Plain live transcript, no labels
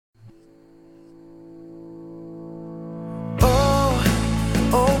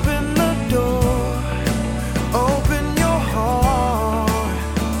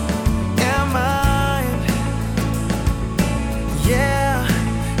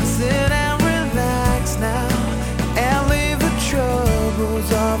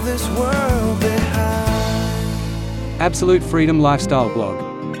Absolute Freedom Lifestyle blog.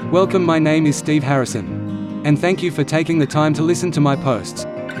 Welcome, my name is Steve Harrison. And thank you for taking the time to listen to my posts.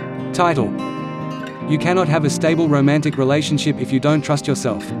 Title: You cannot have a stable romantic relationship if you don't trust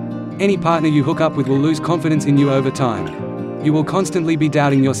yourself. Any partner you hook up with will lose confidence in you over time. You will constantly be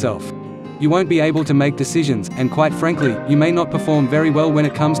doubting yourself. You won't be able to make decisions, and quite frankly, you may not perform very well when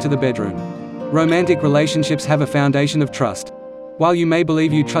it comes to the bedroom. Romantic relationships have a foundation of trust. While you may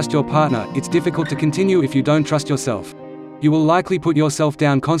believe you trust your partner, it's difficult to continue if you don't trust yourself. You will likely put yourself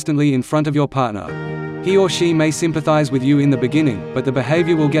down constantly in front of your partner. He or she may sympathize with you in the beginning, but the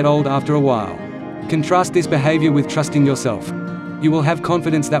behavior will get old after a while. Contrast this behavior with trusting yourself. You will have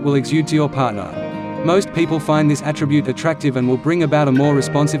confidence that will exude to your partner. Most people find this attribute attractive and will bring about a more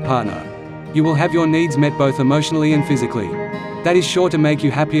responsive partner. You will have your needs met both emotionally and physically. That is sure to make you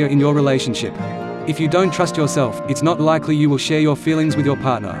happier in your relationship. If you don't trust yourself, it's not likely you will share your feelings with your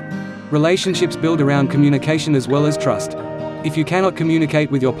partner. Relationships build around communication as well as trust. If you cannot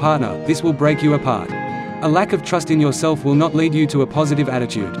communicate with your partner, this will break you apart. A lack of trust in yourself will not lead you to a positive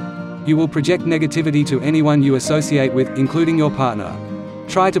attitude. You will project negativity to anyone you associate with, including your partner.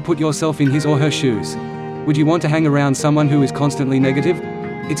 Try to put yourself in his or her shoes. Would you want to hang around someone who is constantly negative?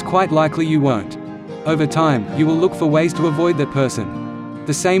 It's quite likely you won't. Over time, you will look for ways to avoid that person.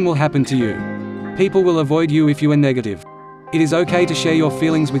 The same will happen to you. People will avoid you if you are negative. It is okay to share your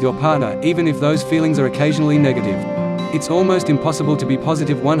feelings with your partner, even if those feelings are occasionally negative. It's almost impossible to be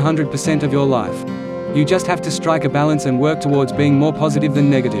positive 100% of your life. You just have to strike a balance and work towards being more positive than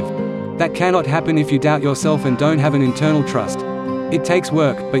negative. That cannot happen if you doubt yourself and don't have an internal trust. It takes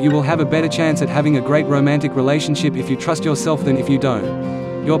work, but you will have a better chance at having a great romantic relationship if you trust yourself than if you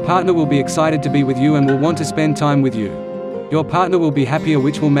don't. Your partner will be excited to be with you and will want to spend time with you. Your partner will be happier,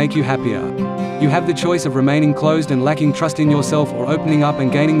 which will make you happier. You have the choice of remaining closed and lacking trust in yourself, or opening up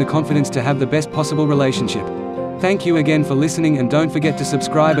and gaining the confidence to have the best possible relationship. Thank you again for listening, and don't forget to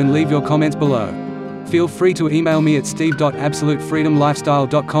subscribe and leave your comments below. Feel free to email me at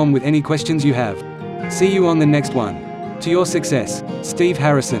steve.absolutefreedomlifestyle.com with any questions you have. See you on the next one. To your success, Steve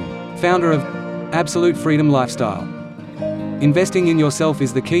Harrison, founder of Absolute Freedom Lifestyle. Investing in yourself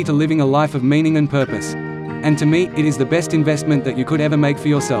is the key to living a life of meaning and purpose. And to me, it is the best investment that you could ever make for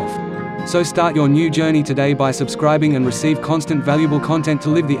yourself. So start your new journey today by subscribing and receive constant valuable content to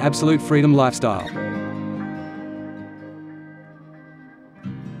live the absolute freedom lifestyle.